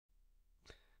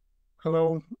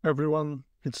Hello everyone,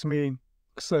 it's me,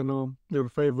 Xeno, your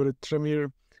favorite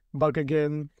Tremere, back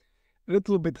again. A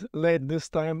little bit late this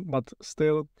time, but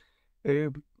still uh,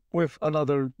 with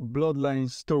another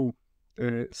Bloodlines 2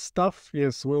 stuff.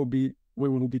 Yes, we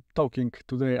will be talking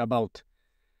today about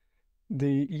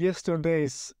the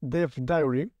yesterday's Dev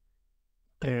Diary.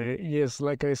 Yes,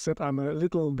 like I said, I'm a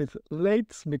little bit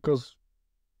late because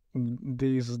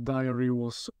this diary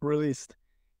was released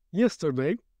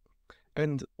yesterday.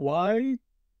 And why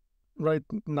right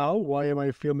now? Why am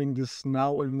I filming this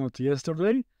now and not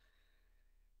yesterday?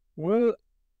 Well,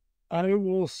 I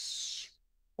was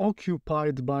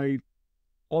occupied by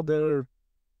other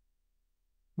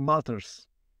matters,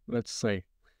 let's say.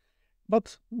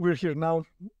 But we're here now,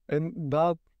 and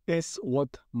that is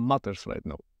what matters right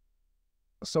now.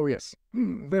 So yes,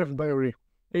 Dev Diary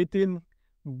 18,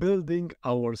 Building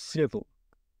Our Seattle.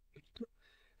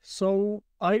 So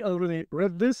I already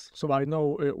read this, so I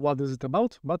know what is it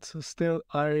about, but still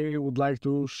I would like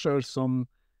to share some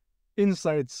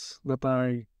insights that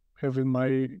I have in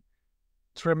my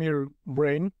Tremere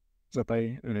brain that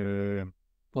I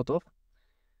thought of.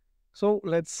 So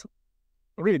let's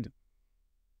read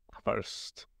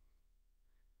first.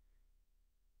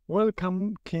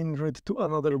 Welcome, kindred, to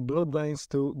another Bloodlines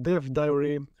to Dev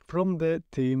Diary from the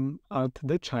team at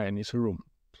the Chinese room,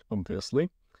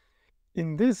 obviously.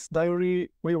 In this diary,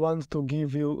 we want to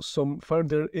give you some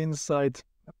further insight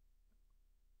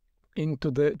into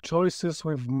the choices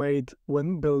we've made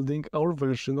when building our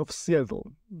version of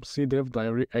Seattle. See Dev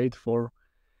Diary 8 for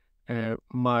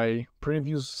my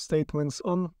previous statements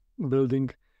on building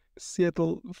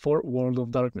Seattle for World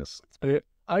of Darkness.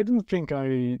 I don't think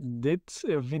I did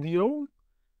a video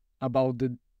about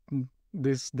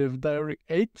this Dev Diary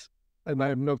 8, and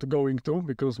I'm not going to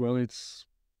because, well, it's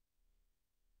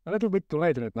a little bit too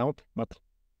late right now, but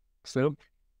still,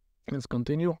 let's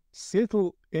continue.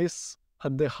 Seattle is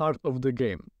at the heart of the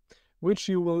game, which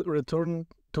you will return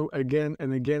to again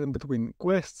and again between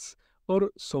quests or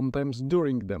sometimes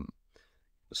during them.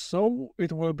 So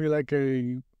it will be like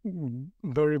a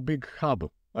very big hub,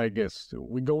 I guess.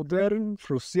 We go there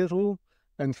through Seattle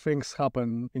and things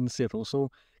happen in Seattle.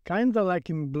 So kinda like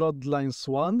in Bloodlines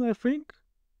 1, I think.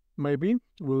 Maybe.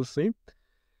 We'll see.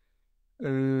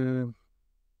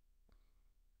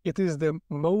 It is the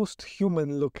most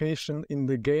human location in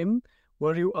the game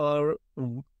where you are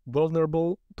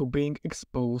vulnerable to being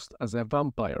exposed as a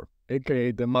vampire,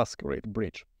 aka the Masquerade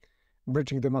Breach.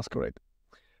 Breaching the Masquerade,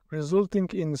 resulting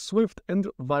in swift and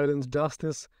violent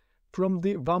justice from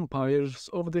the vampires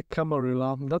of the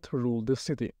Camarilla that rule the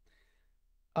city.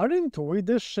 Aren't we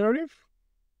the sheriff?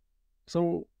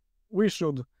 So we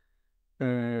should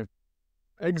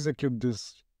execute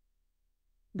this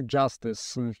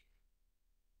justice.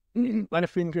 I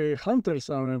think hunters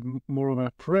are more of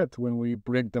a threat when we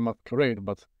break the masquerade,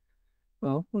 but,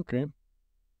 well, okay.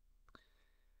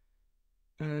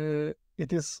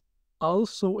 It is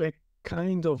also a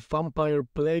kind of vampire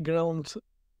playground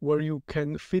where you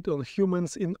can feed on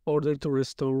humans in order to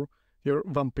restore your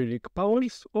vampiric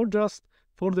powers or just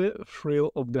for the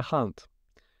thrill of the hunt.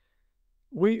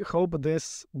 We hope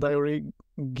this diary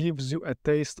gives you a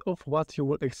taste of what you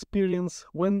will experience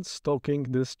when stalking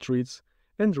the streets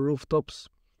and rooftops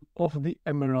of the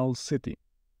Emerald City.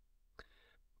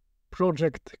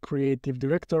 Project Creative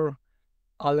Director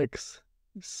Alex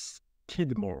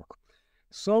Skidmore.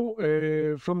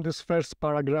 So, from this first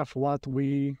paragraph, what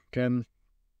we can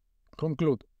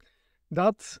conclude?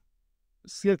 That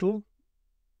Seattle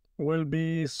will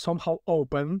be somehow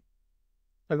open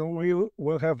and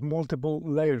will have multiple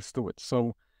layers to it.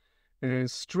 So,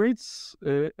 streets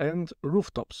and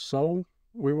rooftops. So,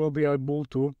 we will be able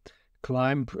to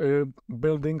climb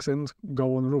buildings and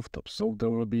go on rooftops. So, there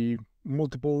will be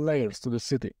multiple layers to the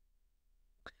city.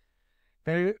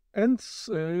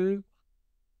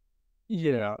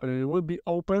 Yeah, will be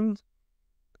open,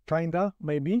 kinda,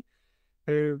 maybe.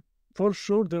 For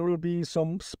sure, there will be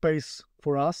some space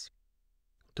for us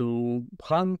to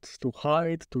hunt, to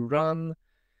hide, to run,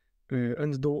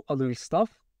 and do other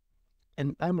stuff.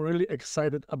 And I'm really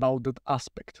excited about that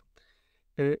aspect.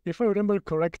 If I remember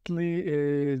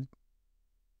correctly,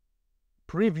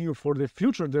 preview for the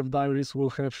future Dev Diaries will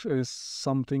have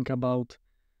something about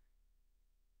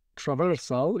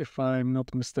traversal, if I'm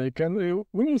not mistaken.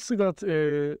 We will see that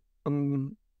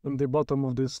on the bottom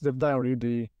of this Dev Diary,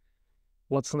 the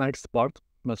what's next part,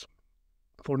 but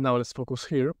for now let's focus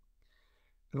here.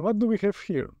 And what do we have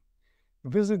here?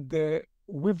 Visit the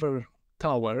Weaver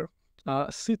Tower,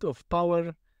 a seat of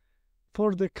power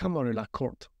for the Camarilla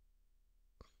court.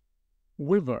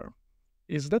 Weaver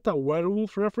is that a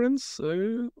werewolf reference,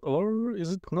 or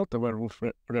is it not a werewolf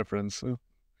reference?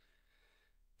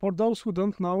 For those who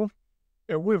don't know,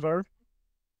 a weaver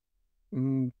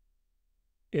in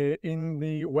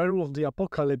the Werewolf the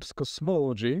Apocalypse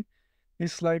cosmology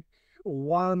is like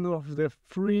one of the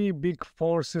three big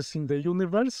forces in the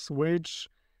universe which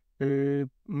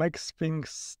makes things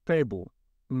stable.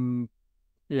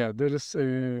 Yeah, there is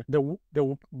the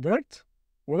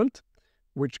world,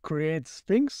 which creates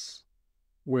things,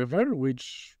 weather,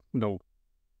 which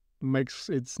makes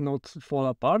it not fall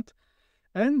apart,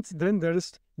 and then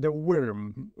there's the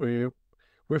worm,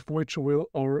 with which we're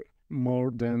all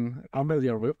more than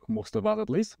familiar with, most of us at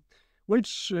least,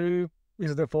 which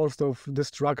is the force of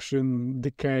destruction,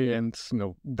 decay, and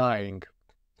dying.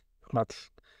 But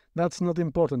that's not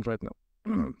important right now.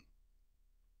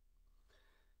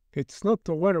 It's not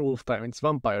a werewolf time, it's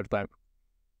vampire time.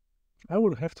 I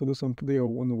will have to do some video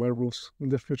on werewolves in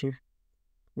the future.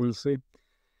 We'll see.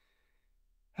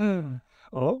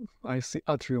 Oh, I see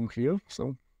Atrium here,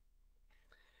 so...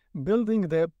 Building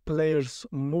the player's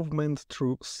movement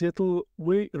through Seattle,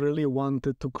 we really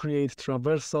wanted to create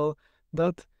traversal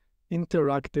that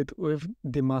interacted with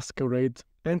the masquerade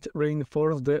and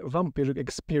reinforced the vampiric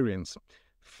experience.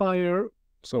 Fire,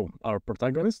 so our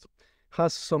protagonist,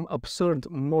 has some absurd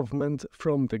movement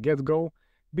from the get-go,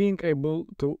 being able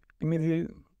to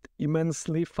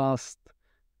immensely fast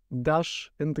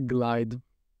dash and glide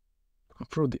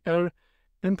through the air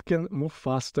and can move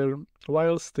faster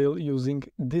while still using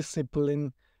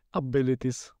discipline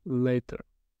abilities later.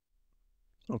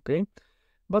 Okay,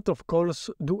 but of course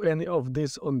do any of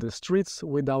this on the streets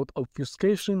without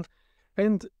obfuscation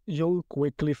and you'll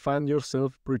quickly find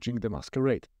yourself breaching the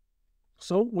masquerade.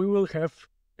 So we will have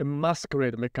a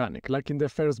masquerade mechanic, like in the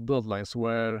first Bloodlines,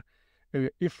 where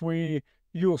if we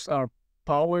use our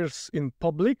powers in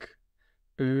public,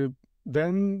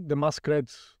 then the masquerade,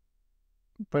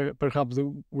 perhaps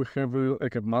we have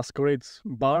like a masquerade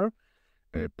bar,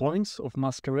 points of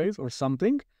masquerade or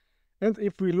something, and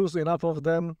if we lose enough of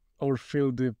them or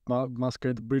fill the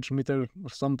masquerade bridge meter or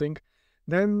something,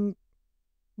 then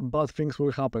bad things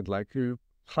will happen, like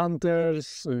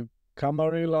hunters,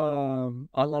 Camarilla,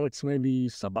 Anarchs, maybe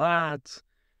Sabbat,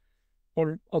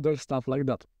 or other stuff like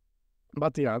that.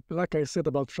 But yeah, like I said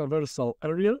about traversal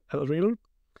earlier,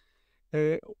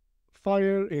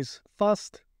 fire is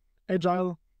fast,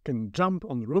 agile, can jump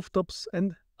on rooftops,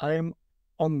 and I am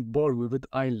on board with it.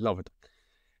 I love it.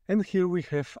 And here we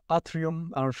have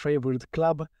Atrium, our favorite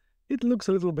club. It looks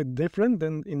a little bit different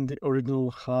than in the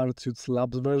original Hard Suits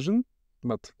Labs version,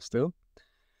 but still.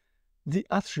 The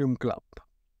Atrium Club,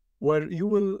 where you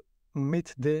will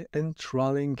meet the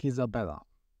enthralling Isabella.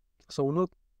 So not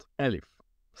Elif,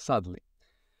 sadly.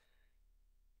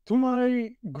 To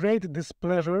my great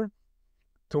displeasure,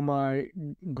 to my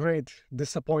great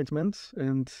disappointment,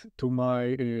 and to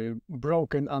my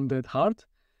broken undead heart,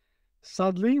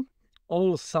 sadly,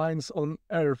 all signs on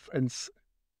Earth and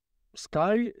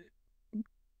Sky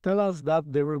tell us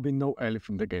that there will be no Elif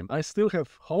in the game. I still have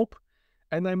hope,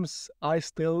 and I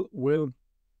still will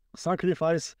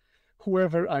sacrifice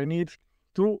whoever I need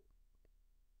to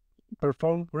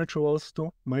perform rituals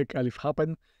to make Elif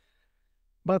happen.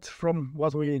 But from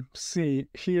what we see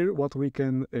here, what we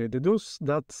can deduce,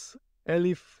 that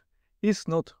Elif is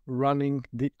not running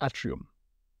the Atrium,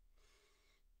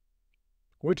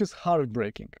 which is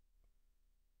heartbreaking,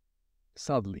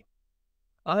 sadly.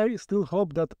 I still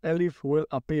hope that Elif will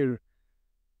appear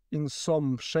in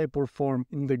some shape or form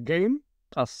in the game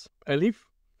as Elif,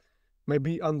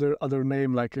 maybe under other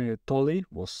name like Tolly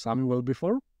was Samuel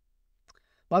before.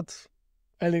 But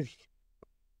Elif,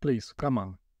 please, come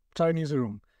on. Chinese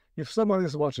room. If someone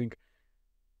is watching,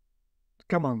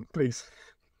 come on, please.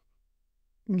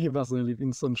 Give us Elif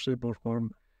in some shape or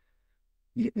form.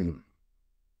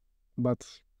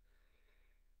 But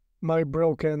my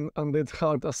broken undead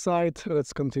heart aside,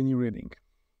 let's continue reading.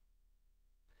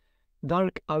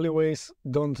 Dark alleyways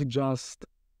don't just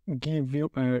give you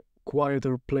a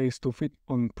quieter place to feed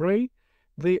on prey,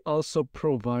 they also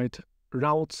provide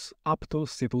routes up to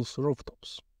Seattle's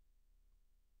rooftops.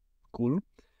 Cool.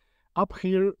 Up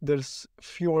here, there's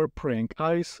fewer praying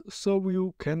eyes, so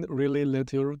you can really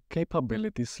let your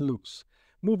capabilities loose,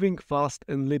 moving fast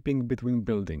and leaping between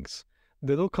buildings.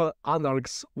 The local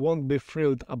anarchs won't be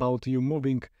thrilled about you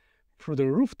moving through the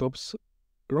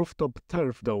rooftop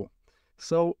turf though,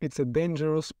 so it's a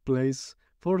dangerous place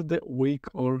for the weak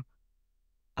or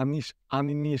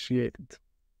uninitiated.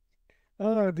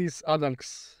 These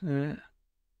anarchs,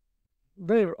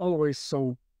 they're always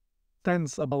so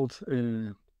tense about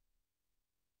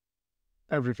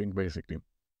everything, basically.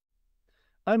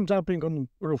 I'm jumping on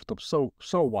rooftops, so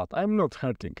what? I'm not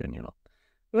hurting anyone.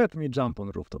 Let me jump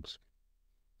on rooftops.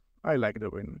 I like the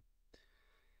win.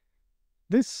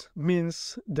 This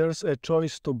means there's a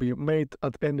choice to be made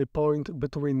at any point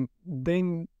between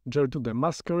danger to the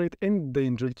masquerade and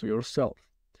danger to yourself.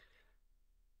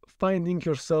 Finding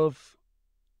yourself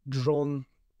drawn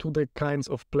to the kinds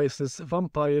of places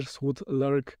vampires would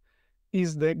lurk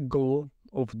is the goal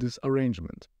of this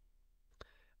arrangement.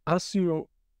 As you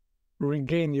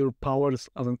regain your powers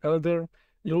as an elder,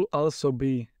 you'll also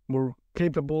be more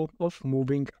capable of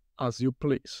moving as you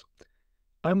please.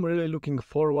 I'm really looking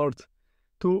forward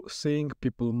to seeing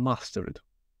people master it.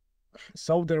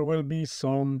 So there will be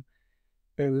some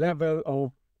level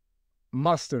of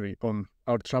mastery on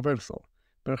our traversal.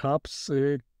 Perhaps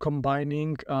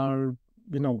combining our,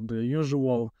 the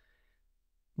usual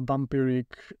vampiric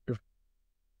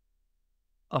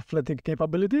athletic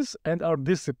capabilities and our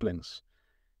disciplines.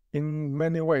 In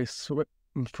many ways,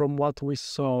 from what we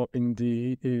saw in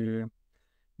the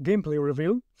gameplay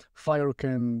reveal, Fire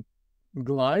can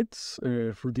glide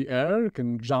through the air,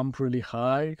 can jump really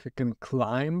high, can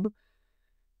climb,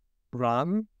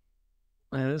 run.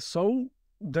 So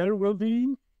there will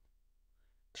be...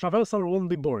 traversal won't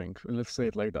be boring, let's say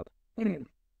it like that.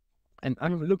 And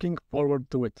I'm looking forward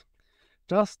to it.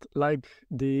 Just like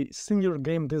the senior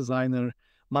game designer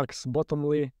Max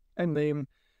Bottomley, a name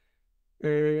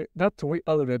that we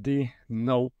already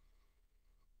know.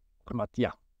 But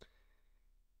yeah.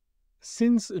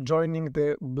 Since joining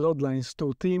the Bloodlines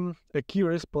 2 team, a key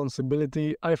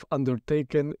responsibility I've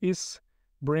undertaken is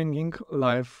bringing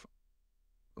life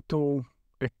to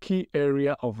a key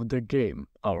area of the game,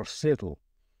 our city.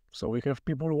 So we have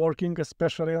people working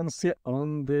especially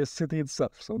on the city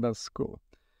itself, so that's cool.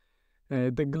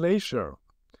 The Glacier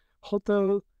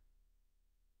Hotel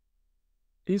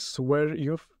is where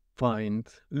you find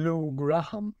Lou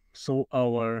Graham, so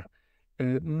our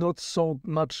not so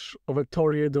much of a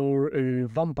Toreador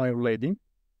vampire lady.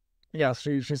 Yeah,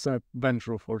 she's a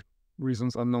Ventru for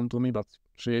reasons unknown to me, but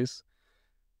she is.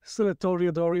 Still a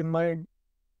Toreador in my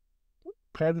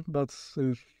head, but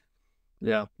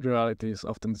yeah, reality is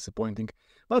often disappointing.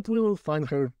 But we will find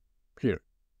her here.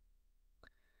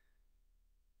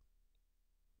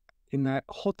 In a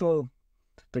hotel,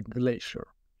 the Glacier.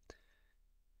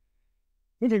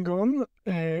 Moving on,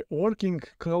 working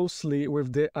closely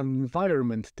with the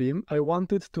environment team, I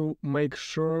wanted to make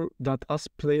sure that as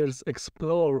players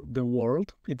explore the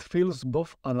world, it feels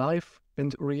both alive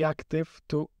and reactive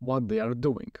to what they are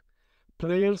doing.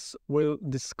 Players will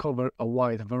discover a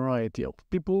wide variety of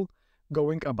people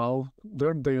going about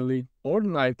their daily or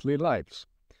nightly lives.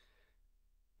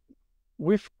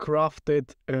 We've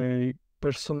crafted a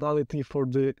personality for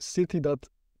the city that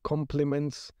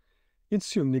complements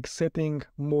its unique setting,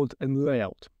 mood and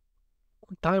layout.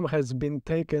 Time has been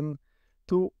taken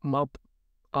to map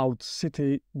out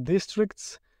city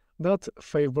districts that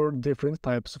favor different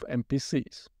types of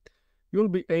NPCs. You'll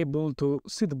be able to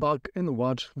sit back and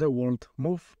watch the world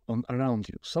move on around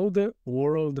you, so the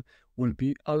world will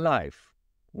be alive.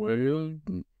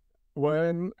 When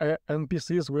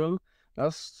NPCs will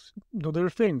just do their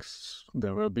things.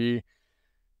 There will be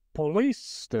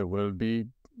police, there will be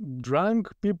drunk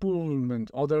people and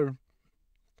other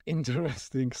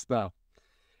interesting stuff.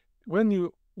 When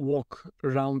you walk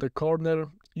around a corner,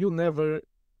 you never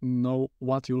know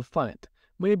what you'll find.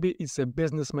 Maybe it's a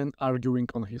businessman arguing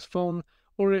on his phone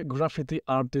or a graffiti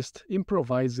artist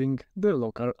improvising the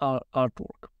local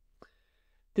artwork.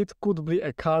 It could be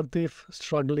a car thief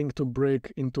struggling to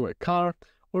break into a car,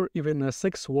 or even a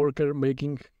sex worker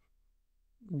making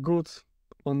good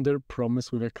on their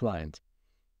promise with a client.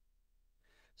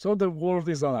 So the world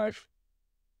is alive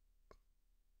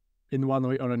in one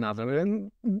way or another,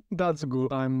 and that's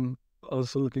good. I'm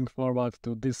also looking forward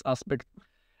to this aspect.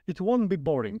 It won't be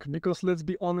boring, because let's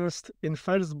be honest, in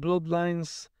first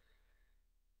Bloodlines,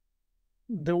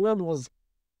 the world was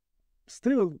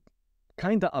still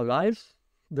kinda alive.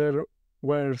 There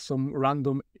were some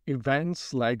random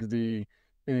events, like the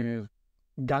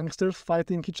gangsters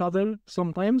fighting each other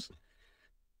sometimes.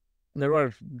 There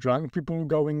were drunk people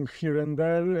going here and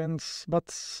there,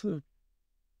 but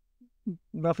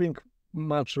nothing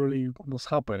much really was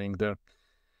happening there.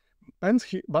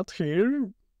 But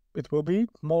here, it will be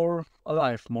more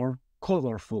alive, more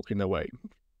colorful in a way.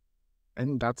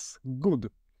 And that's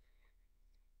good.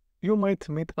 You might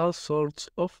meet all sorts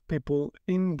of people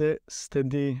in the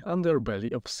steady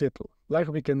underbelly of Seattle, like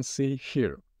we can see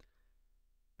here.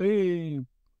 A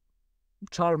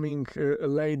charming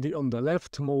lady on the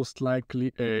left, most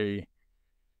likely a...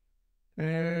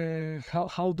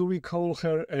 how do we call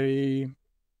her?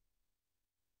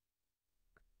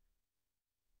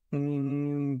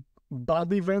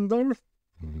 Body vendor?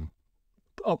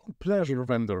 Oh, pleasure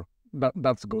vendor.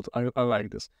 That's good. I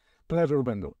like this. Pleasure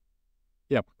vendor.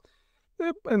 Yep.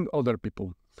 Yep. And other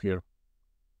people here.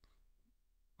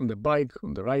 On the bike,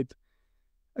 on the right,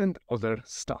 and other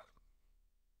stuff.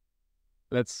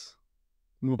 Let's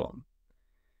move on.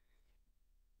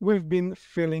 We've been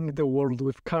filling the world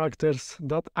with characters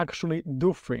that actually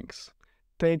do things,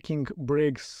 taking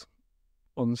breaks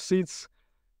on seats,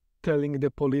 telling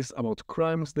the police about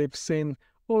crimes they've seen,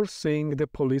 or seeing the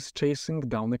police chasing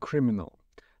down a criminal.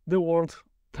 The world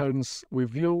turns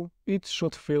with you, it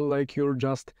should feel like you're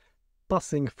just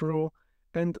passing through,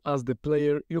 and as the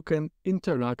player you can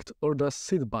interact or just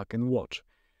sit back and watch.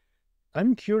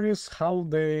 I'm curious how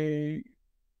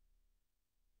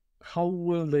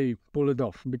will they pull it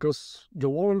off, because the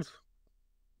world,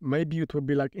 maybe it will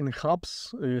be like in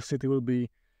hubs, city will be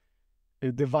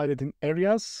divided in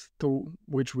areas to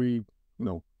which we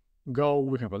go,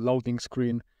 we have a loading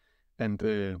screen and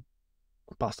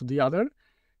pass to the other,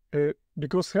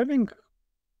 because having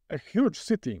a huge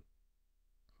city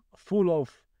full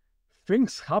of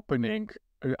things happening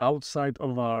outside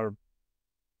of our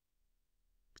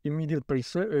immediate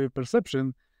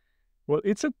perception, well,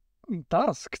 it's a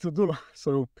task to do.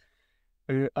 So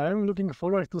I'm looking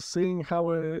forward to seeing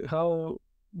how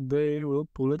they will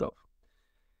pull it off.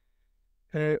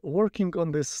 Working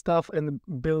on this stuff and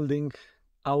building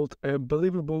out a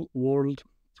believable world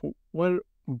where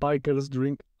bikers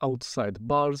drink outside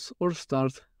bars or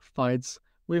start fights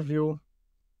with you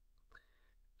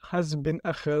has been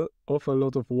a hell of a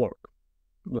lot of work,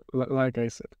 like I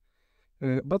said.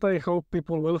 But I hope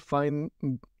people will find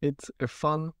it a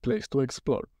fun place to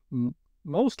explore.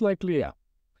 Most likely, yeah.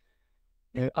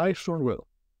 I sure will.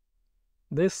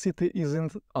 This city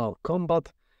isn't all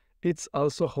combat, it's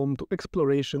also home to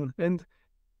exploration and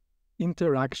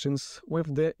interactions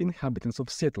with the inhabitants of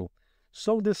Seattle.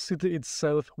 So the city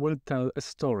itself will tell a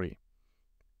story.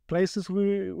 Places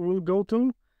we will go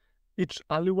to, each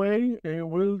alleyway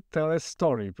will tell a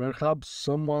story. Perhaps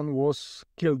someone was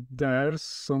killed there,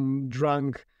 some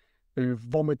drunk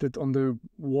vomited on the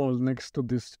wall next to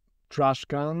this trash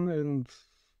can, and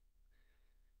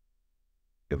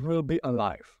it will be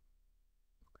alive.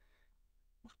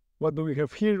 What do we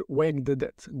have here? Wake the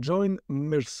Dead. Join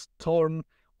Miss Thorn,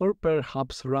 or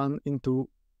perhaps run into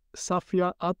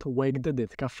Safia at Wake the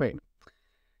Dead Cafe.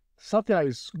 Safia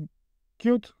is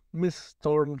cute, Miss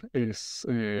Thorn is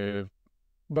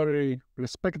very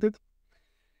respected,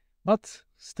 but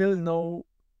still no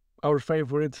our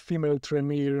favorite female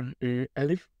Tremere,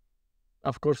 Elif.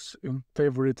 Of course,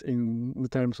 favorite in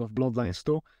terms of Bloodlines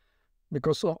too,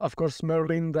 because of course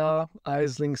Merlinda,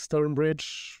 Aisling,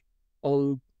 Sternbridge,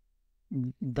 all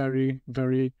very,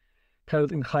 very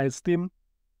held in high esteem.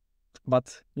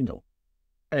 But,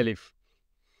 Elif.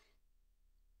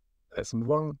 Let's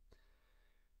move on.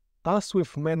 As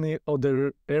with many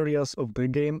other areas of the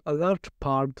game, a large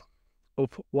part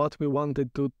of what we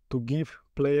wanted to give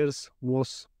players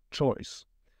was choice.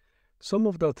 Some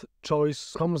of that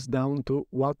choice comes down to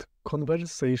what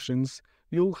conversations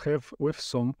you'll have with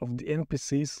some of the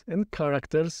NPCs and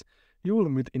characters you will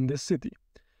meet in the city.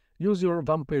 Use your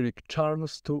vampiric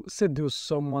charms to seduce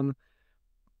someone,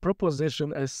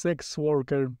 proposition a sex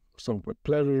worker, some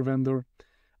pleasure vendor,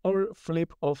 or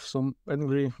flip off some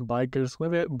angry bikers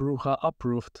with a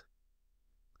Bruja-approved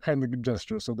hand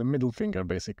gesture, so the middle finger,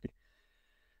 basically.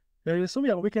 So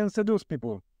yeah, we can seduce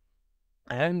people.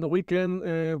 And we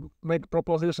can make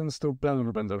propositions to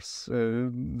pleasure vendors.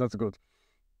 That's good.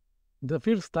 The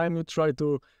first time you try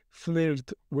to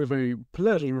flirt with a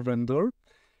pleasure vendor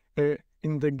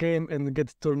in the game and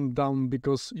get turned down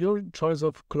because your choice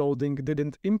of clothing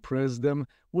didn't impress them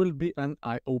will be an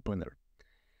eye-opener.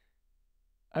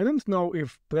 I don't know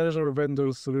if pleasure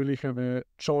vendors really have a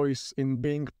choice in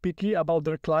being picky about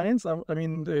their clients. I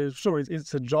mean, sure,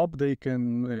 it's a job they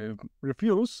can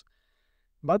refuse,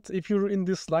 but if you're in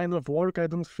this line of work, I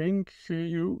don't think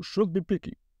you should be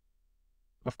picky.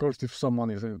 Of course, if someone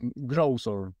is gross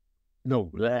or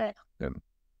then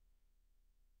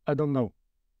I don't know,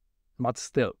 but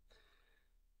still.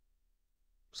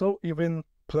 So even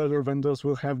pleasure vendors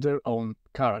will have their own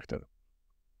character,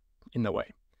 in a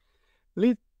way.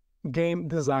 Lead game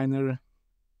designer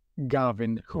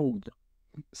Gavin Hood.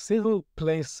 Seattle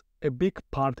plays a big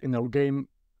part in our game.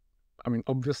 I mean,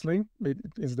 obviously, it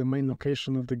is the main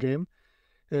location of the game,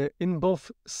 in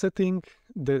both setting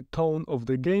the tone of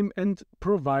the game and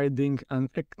providing an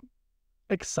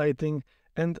exciting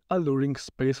and alluring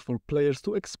space for players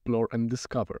to explore and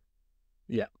discover.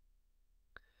 Yeah.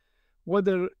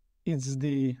 Whether it's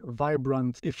the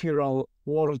vibrant, ethereal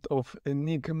world of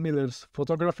Nick Miller's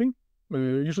photography.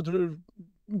 You should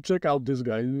check out this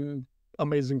guy.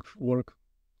 Amazing work,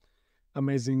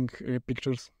 amazing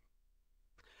pictures.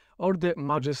 Or the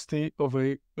majesty of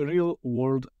a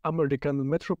real-world American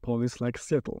metropolis like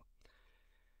Seattle.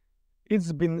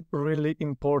 It's been really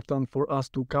important for us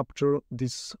to capture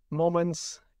these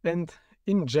moments and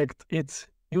inject it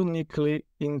uniquely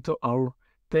into our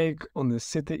take on a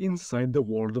city inside the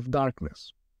world of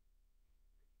darkness.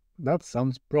 That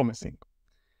sounds promising.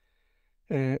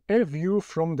 A view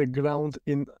from the ground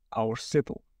in our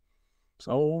city.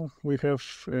 So we have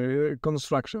a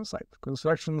construction site.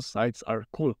 Construction sites are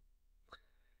cool.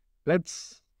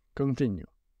 Let's continue.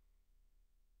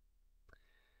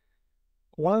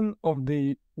 One of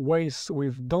the ways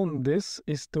we've done this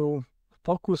is to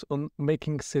focus on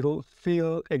making Seattle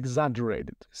feel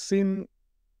exaggerated, seen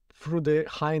through the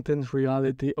heightened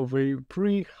reality of a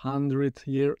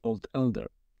 300-year-old elder.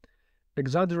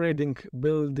 Exaggerating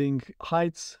building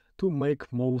heights to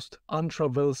make most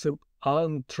untraversable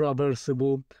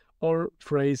or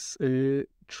phrase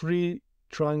tree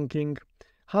trunking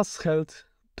has helped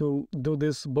to do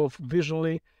this both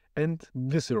visually and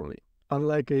viscerally.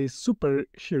 Unlike a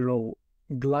superhero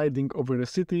gliding over a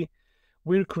city,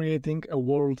 we're creating a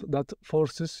world that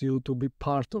forces you to be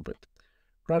part of it,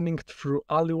 running through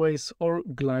alleyways or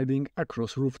gliding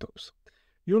across rooftops.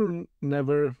 You're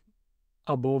never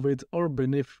above it or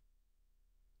beneath,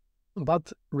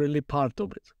 but really part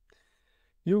of it.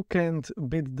 You can't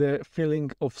beat the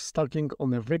feeling of stalking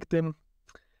on a victim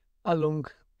along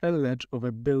a ledge of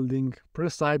a building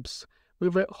precipes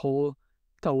with a whole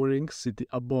towering city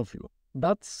above you.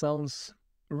 That sounds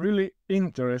really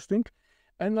interesting,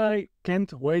 and I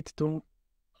can't wait to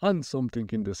hunt something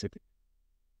in the city.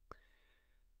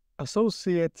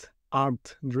 Associate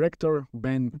Art Director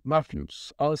Ben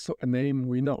Matthews, also a name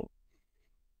we know.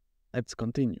 Let's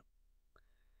continue.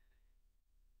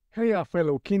 Hey,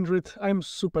 fellow kindred, I'm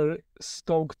super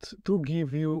stoked to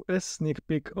give you a sneak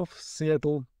peek of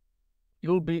Seattle.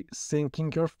 You'll be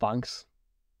sinking your fangs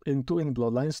into in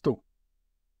Bloodlines 2.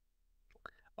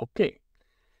 Okay.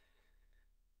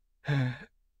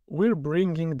 We're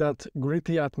bringing that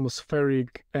gritty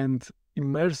atmospheric and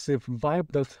immersive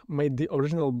vibe that made the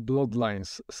original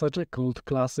Bloodlines such a cult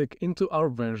classic into our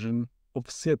version of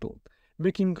Seattle,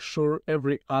 making sure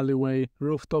every alleyway,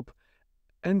 rooftop,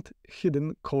 and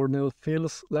hidden corner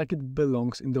feels like it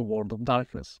belongs in the world of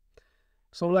darkness.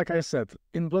 So like I said,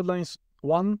 in Bloodlines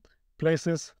 1,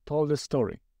 places told a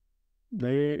story.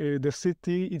 The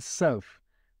city itself,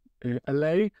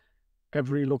 LA,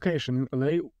 every location in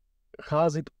LA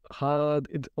had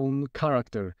its own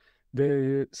character.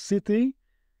 The city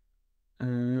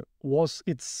was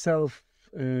itself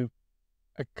a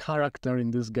character in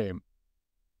this game.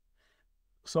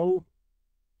 So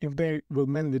if they will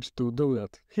manage to do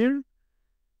that here,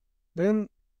 then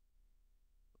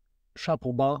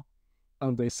chapeau bas,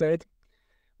 as they said.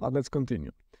 But let's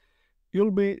continue.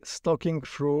 You'll be stalking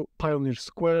through Pioneer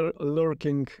Square,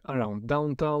 lurking around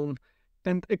downtown,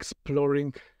 and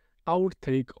exploring our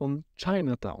take on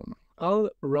Chinatown, all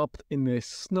wrapped in a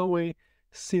snowy,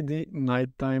 seedy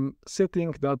nighttime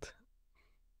setting that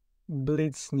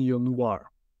bleeds neo-noir.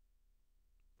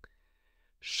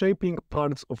 Shaping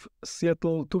parts of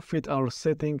Seattle to fit our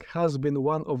setting has been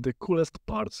one of the coolest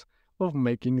parts of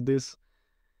making this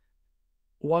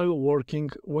while working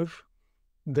with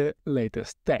the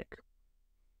latest tech.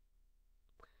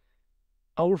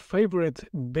 Our favorite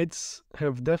bits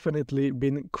have definitely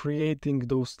been creating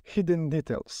those hidden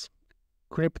details,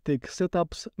 cryptic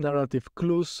setups, narrative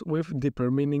clues with deeper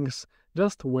meanings,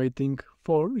 just waiting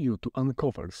for you to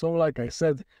uncover. So like I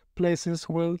said, places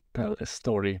will tell a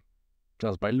story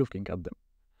just by looking at them.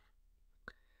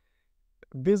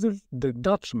 Visit the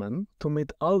Dutchman to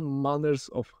meet all manners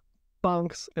of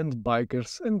punks and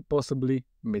bikers and possibly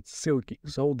meet Silky.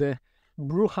 So the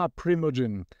Bruja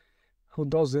Primogen, who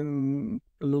doesn't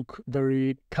look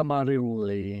very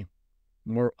camarilly,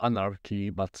 more anarchy,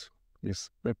 but is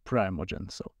a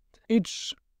primogen. So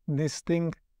each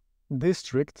distinct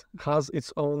district has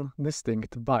its own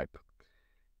distinct vibe.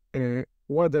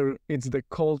 Whether it's the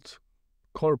cold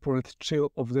corporate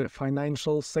chill of the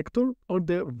financial sector or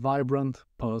the vibrant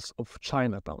pulse of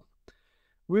Chinatown.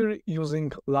 We're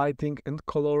using lighting and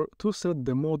color to set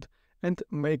the mood and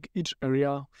make each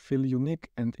area feel unique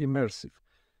and immersive.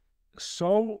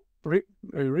 So,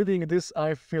 reading this,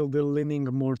 I feel the leaning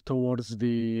more towards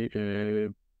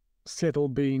the Seattle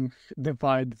being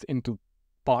divided into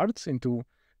parts, into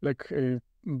like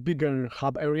bigger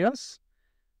hub areas,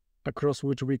 across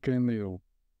which we can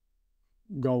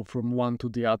go from one to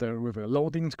the other with a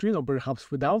loading screen, or perhaps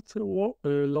without a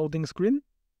loading screen.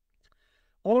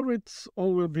 Or it's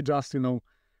all will be just,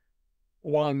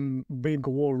 one big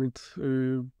world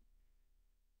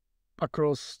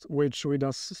across which we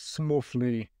just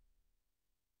smoothly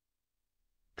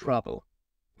travel.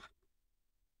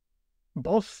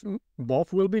 Both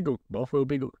will be good. Both will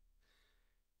be good.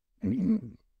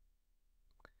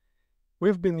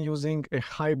 We've been using a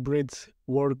hybrid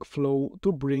workflow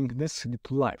to bring this city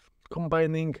to life,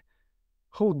 combining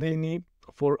Houdini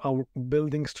for our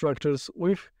building structures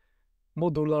with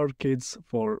modular kits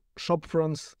for shop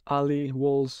fronts, alley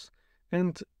walls,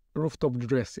 and rooftop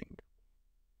dressing.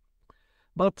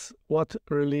 But what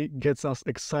really gets us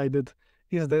excited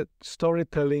is the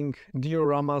storytelling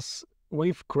dioramas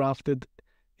we've crafted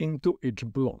into each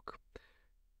block.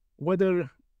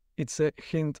 Whether it's a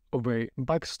hint of a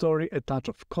backstory, a touch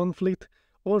of conflict,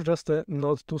 or just a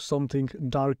nod to something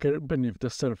darker beneath the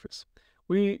surface.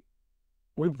 We've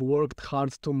worked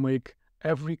hard to make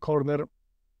every corner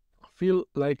feel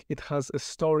like it has a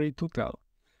story to tell.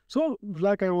 So,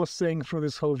 like I was saying through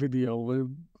this whole video, the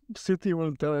city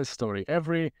will tell a story.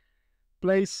 Every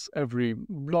place, every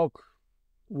block,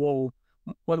 wall,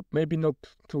 well, maybe not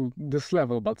to this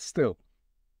level, but still.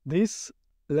 This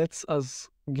lets us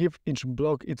give each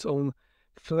block its own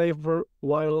flavor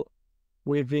while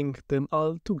weaving them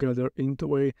all together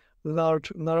into a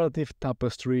large narrative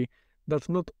tapestry that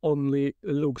not only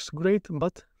looks great,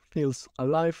 but feels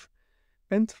alive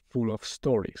and full of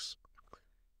stories.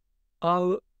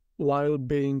 All while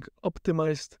being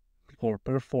optimized for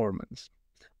performance.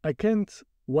 I can't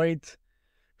wait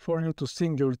for you to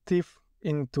sink your teeth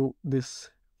into this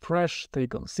fresh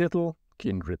take on Seattle,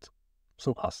 Kindred.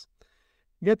 So us.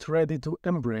 Get ready to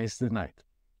embrace the night.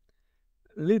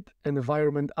 Lead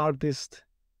environment artist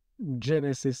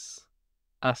Genesis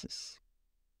Assis.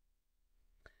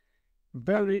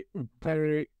 Very,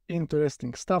 very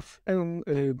interesting stuff, and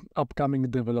upcoming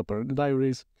developer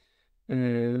diaries.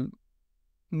 The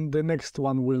next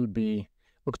one will be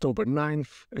October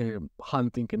 9th,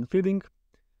 Hunting and Feeding.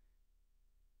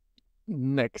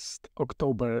 Next,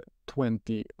 October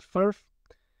 23rd,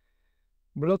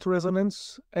 Blood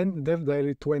Resonance, and Dev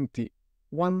Diary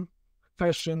 21,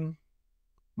 Fashion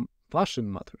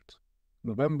Mattered,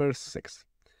 November 6th.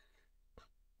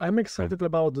 I'm excited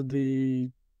about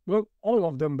all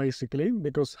of them basically,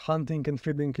 because hunting and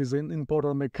feeding is an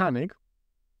important mechanic,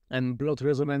 and Blood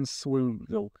Resonance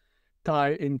will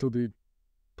tie into the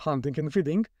hunting and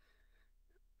feeding.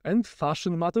 And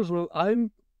Fashion Matters, well,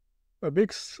 I'm a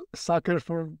big sucker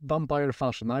for vampire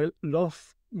fashion. I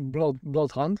love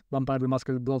Blood Hunt, Vampire the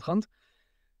Masquerade Blood Hunt.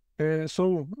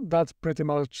 So that pretty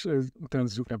much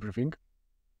tells you everything.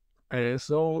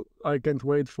 So I can't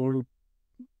wait for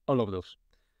all of those.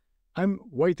 I'm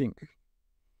waiting.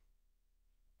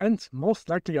 And most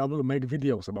likely I will make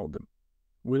videos about them.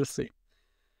 We'll see.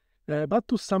 But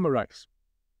to summarize,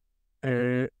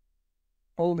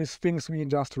 all these things we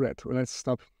just read, let's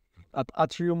stop at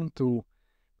Atrium to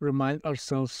remind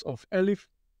ourselves of Elif,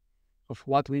 of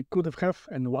what we could have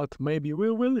and what maybe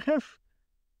we will have,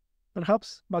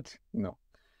 perhaps, but no.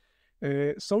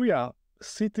 So yeah,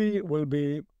 city will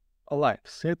be alive.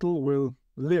 Seattle will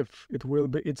live. It will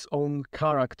be its own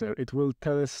character. It will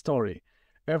tell a story.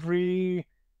 Every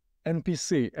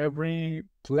NPC, every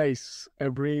place,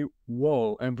 every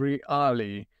wall, every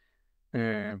alley,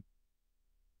 every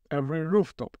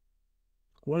rooftop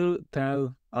will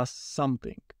tell us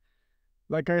something.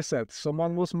 Like I said,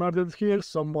 someone was murdered here,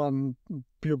 someone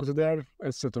puked there,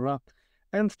 etc.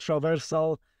 And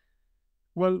traversal,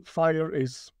 well, fire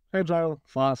is agile,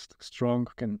 fast, strong,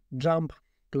 can jump,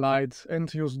 glide,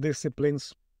 and use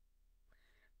disciplines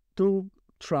to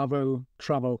travel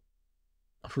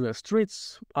through the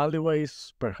streets,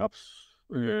 alleyways, perhaps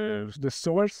the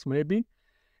sewers, maybe,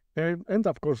 and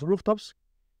of course rooftops,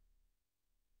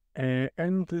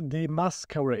 and the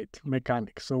masquerade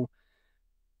mechanic. So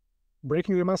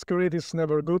breaking the masquerade is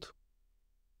never good,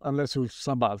 unless you're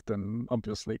subaltern,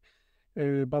 obviously.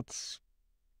 But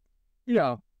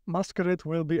yeah, masquerade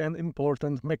will be an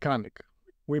important mechanic.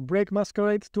 We break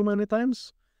masquerade too many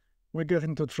times, we get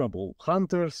into trouble.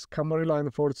 Hunters, Camarilla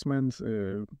enforcement,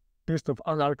 Beast of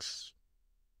Anarchs,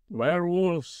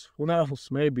 werewolves, who knows,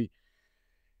 maybe.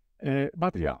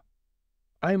 But yeah,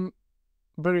 I'm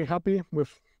very happy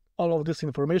with all of these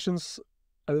informations.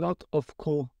 A lot of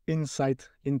cool insight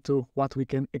into what we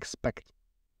can expect.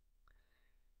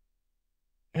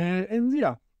 And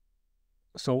yeah,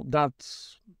 so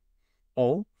that's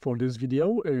all for this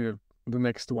video. The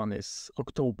next one is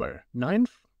October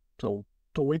 9th, so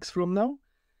 2 weeks from now.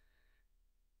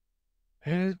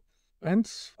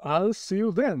 And I'll see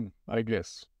you then, I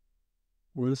guess.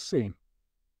 We'll see.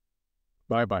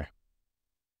 Bye-bye.